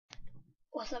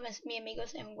What's up, it's me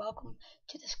Amigos, and welcome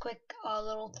to this quick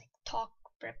little talk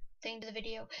thing to the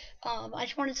video. I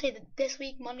just wanted to say that this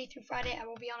week, Monday through Friday, I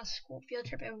will be on a school field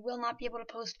trip and will not be able to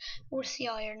post or see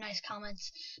all your nice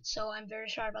comments. So I'm very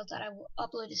sorry about that. I will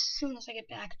upload as soon as I get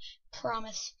back,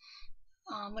 promise.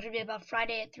 Which will be about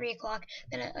Friday at 3 o'clock.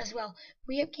 Then as well,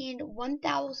 we have gained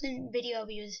 1,000 video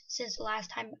views since the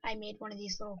last time I made one of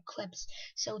these little clips.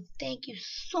 So thank you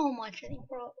so much. I think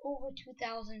we're over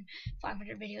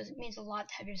 2,500 videos. It means a lot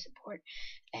to have your support.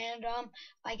 And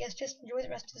I guess just enjoy the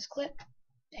rest of this clip.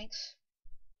 Thanks.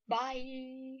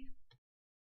 Bye.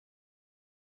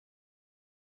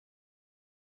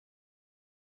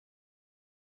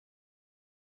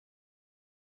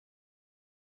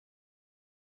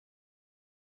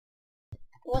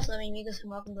 What's up, amigos,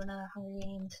 and welcome to another Hunger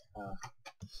Games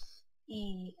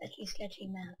etchy sketchy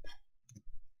map.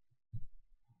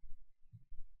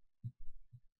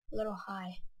 A little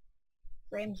high.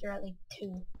 Frames are at like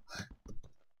 2.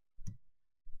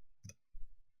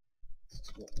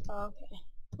 Okay,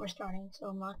 we're starting, so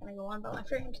I'm not gonna go on about my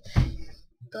frames.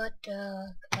 But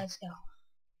let's go.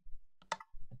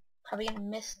 Probably gonna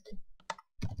miss the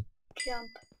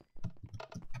jump.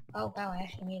 Oh wow, I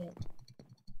actually made it.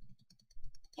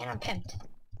 And I'm pimped.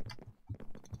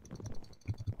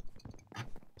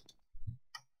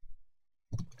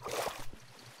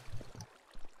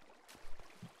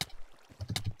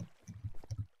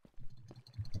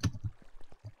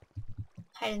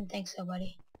 I didn't think so,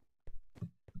 buddy.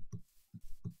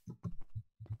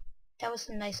 That was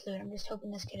some nice loot. I'm just hoping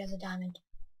this kid has a diamond.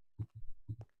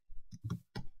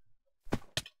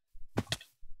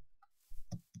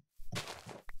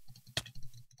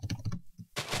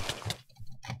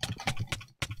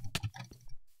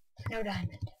 No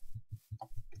diamond.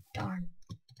 Darn.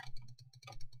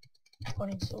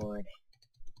 Golden sword.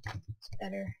 It's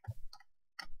better.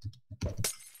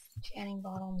 Channing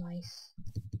bottle, nice.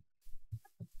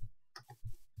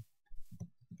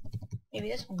 Maybe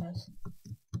this one does.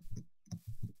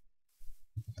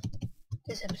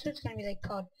 This episode's gonna be like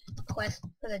called Quest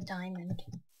for the Diamond.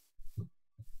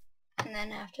 And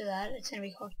then after that, it's gonna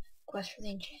be called Quest for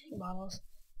the Enchanting Bottles.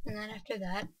 And then after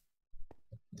that,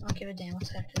 I don't give a damn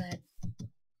what's after that.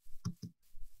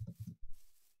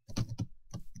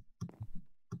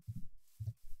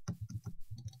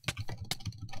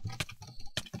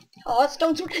 Oh,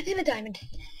 stone sword and a diamond.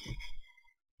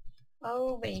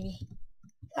 Oh, baby.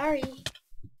 Sorry.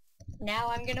 Now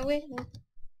I'm gonna win.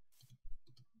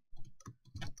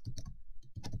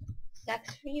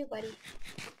 Sucks for you, buddy.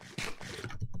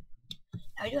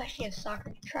 I do actually have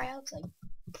soccer tryouts, like,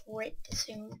 pretty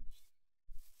soon.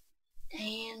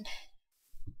 And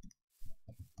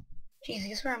jeez, I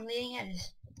guess where I'm leading at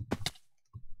is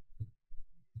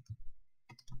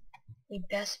we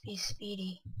best be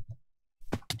speedy.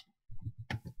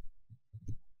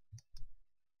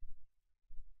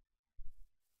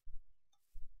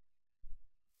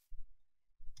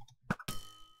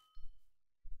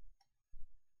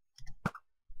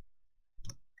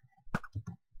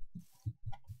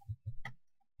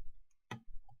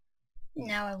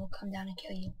 Now I will come down and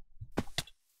kill you.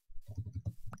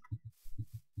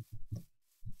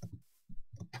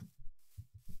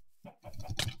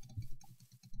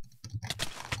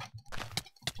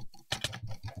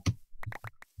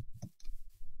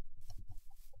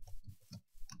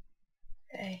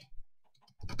 Okay.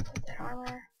 Put that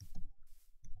armor.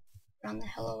 Run the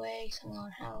hell away, because I'm low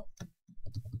on health.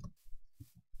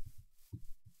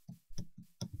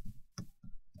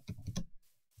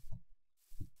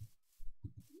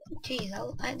 Jeez,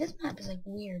 this map is like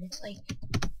weird. It's like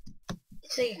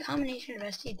a combination of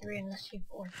ST3 and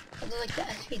ST4. Although like the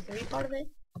ST3 part of it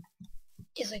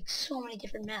is like so many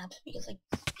different maps because like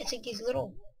it's like these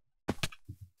little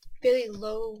really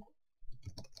low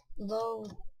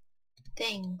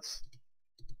things.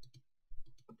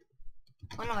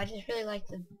 Oh no, I just really like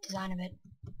the design of it.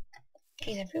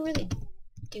 Jeez, I feel really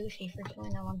douchey for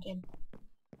killing that one kid.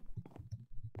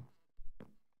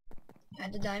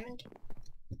 Add the diamond.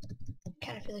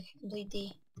 Kind of feel like a complete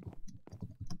D.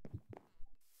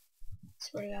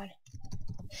 Swear to God.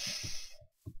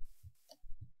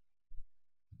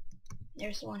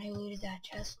 There's the one who looted that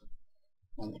chest.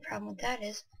 Only problem with that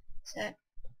is that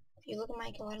if you look at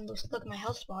my look at my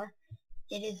health bar,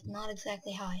 it is not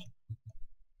exactly high.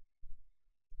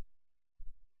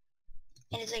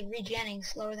 And it's like regenning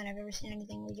slower than I've ever seen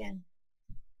anything regen.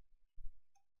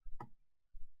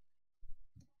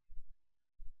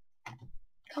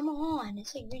 Come on,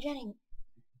 it's like regenning.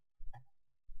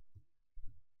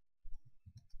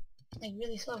 Like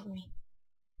really slow for me.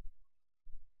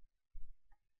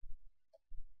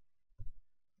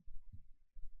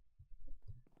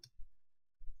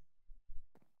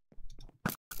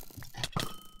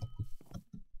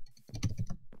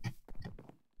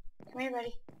 Come here,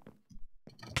 buddy.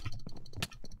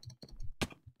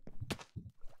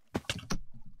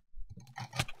 I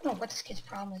don't know what this kid's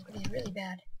problem is, but he's really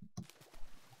bad.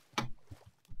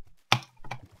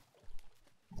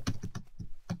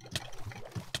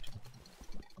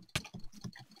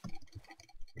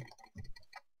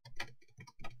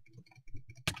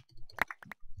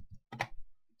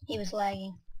 He was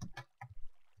lagging.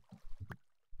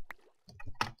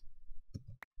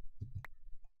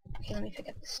 Okay, let me pick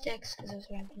up the sticks, because those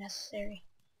are going to be necessary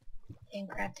in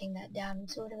crafting that diamond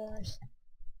sword of ours.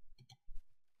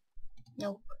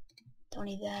 Nope. Don't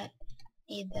need that.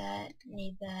 Need that.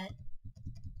 Need that.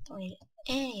 Don't need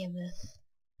any of this.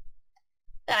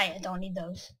 Ah, yeah, don't need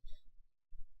those.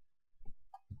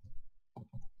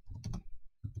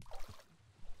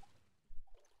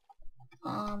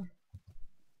 I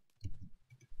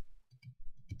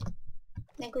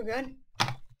think we're good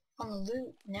on the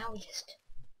loot. Now we just...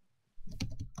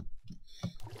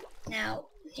 Now,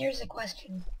 here's a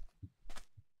question.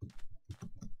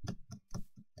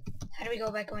 How do we go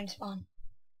about going to spawn?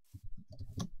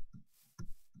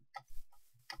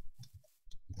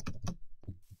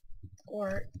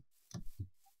 Or...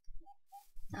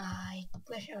 I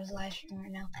wish I was live streaming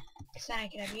right now, because then I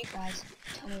could have you guys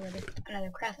tell me where another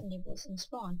crafting table is in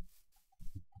spawn.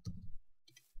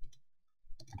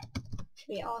 Should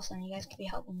be awesome. You guys could be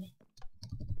helping me.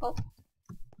 Oh.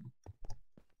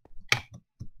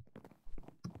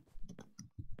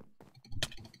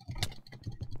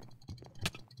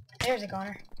 There's a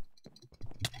goner.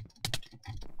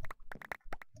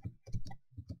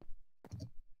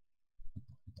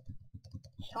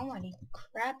 So many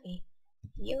crappy,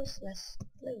 useless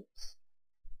loots.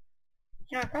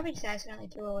 You know, I probably just accidentally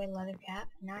threw away the leather cap,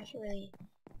 and now I feel really,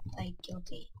 like,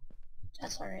 guilty.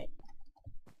 That's alright.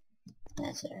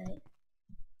 That's alright.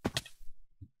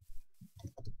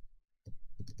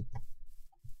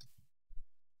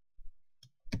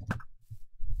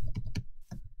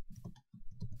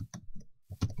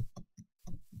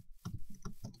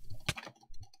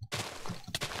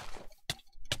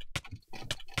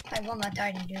 I will not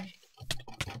die to you, dude.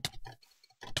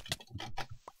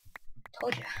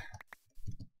 Told ya.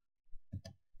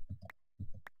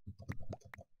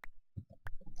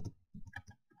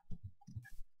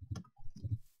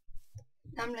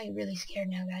 I'm like really scared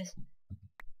now, guys.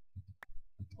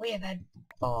 We have had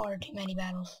far too many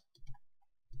battles.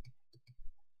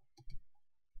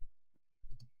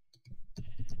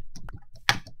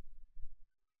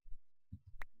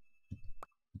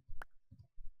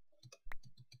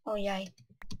 Oh yeah, I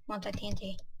want that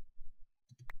TNT.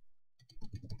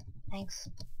 Thanks.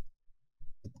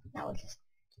 That will just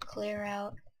clear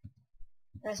out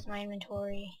the rest of my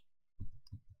inventory.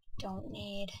 Don't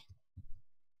need.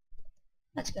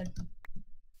 That's good.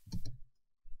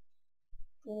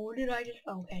 What did I just...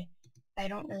 Okay. I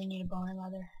don't really need a bone and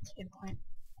leather. That's a good point.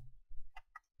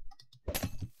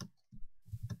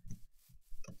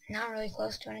 Now I'm really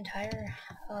close to an entire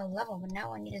level, but now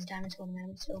all I need is diamond sword and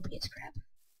then it's OP as crap.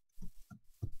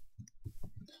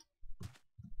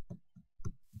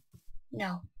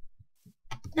 No.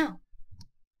 No.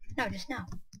 No, just no.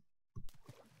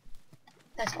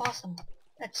 That's awesome.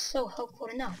 That's so helpful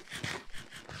to know.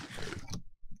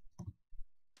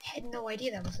 I had no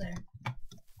idea that was there.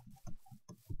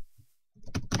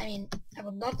 I mean, I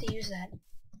would love to use that.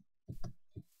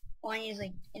 All I need is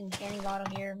like an enchanting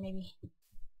bottle here, maybe.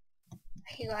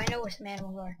 I can go. I know where some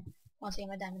animals are. Once I get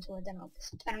my diamond sword, then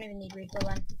I don't even need refill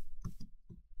then.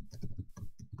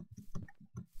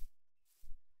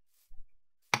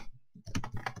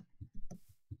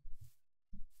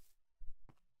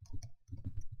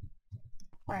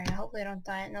 Alright, hopefully I don't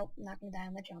die. Nope, I'm not gonna die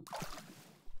on the jump.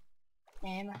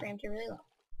 And my frames are really low.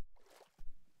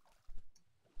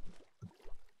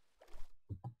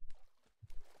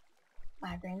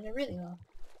 My frames are really low.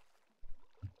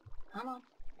 Come on.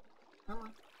 Come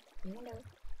on. You can do it.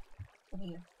 Over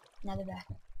here. Another back.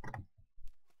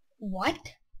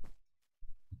 What?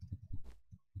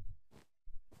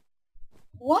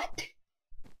 What?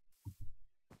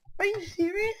 Are you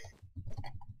serious?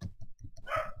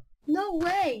 No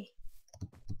way!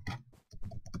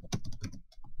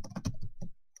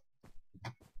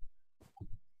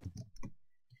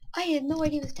 I had no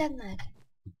idea it was dead in that.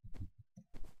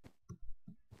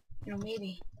 You know,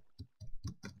 maybe.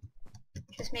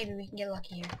 Just maybe we can get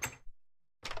lucky here.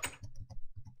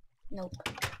 Nope.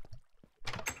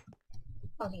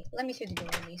 Okay, let me through the door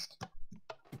at least.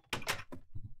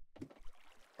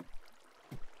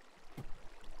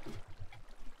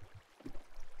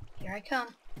 Here I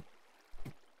come.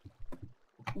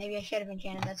 Maybe I should have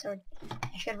enchanted that sword.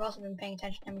 I should have also been paying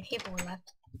attention to how many people were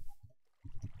left.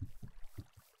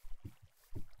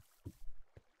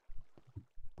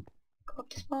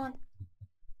 Spawn.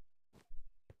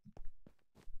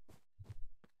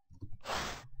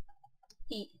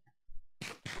 Eat.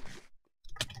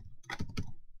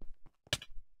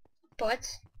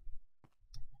 But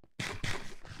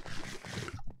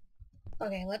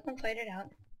okay, let them fight it out.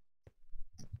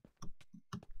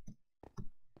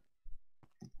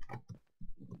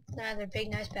 They have their big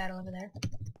nice battle over there.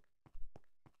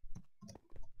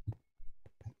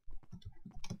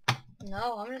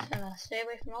 No, I'm just gonna stay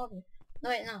away from all of you. No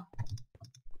wait, no.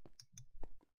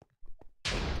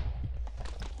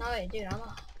 No wait, dude, I'm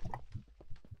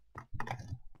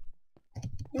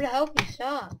gonna help you,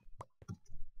 stop.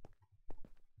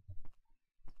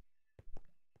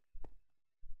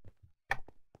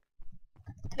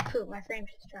 I poop, my frame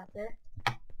just dropped there.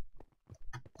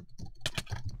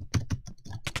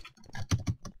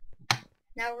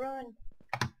 Now run.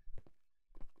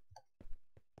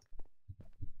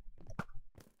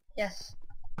 Yes.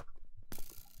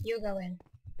 You go in.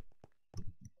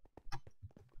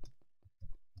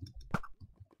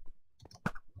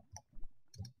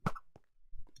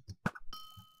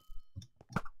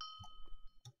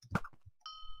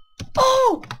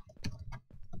 Oh!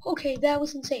 Okay, that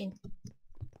was insane.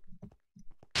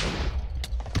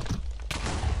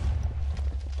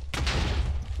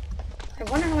 I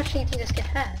wonder how much TNT this kid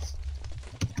has.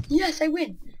 Yes, I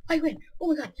win! I win! Oh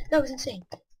my god, that was insane.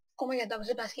 Oh my god, that was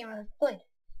the best game I've ever played.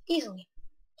 Easily.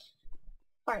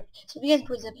 Alright, so if you guys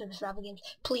enjoyed this episode of Survival Games,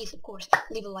 please, of course,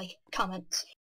 leave a like, comment,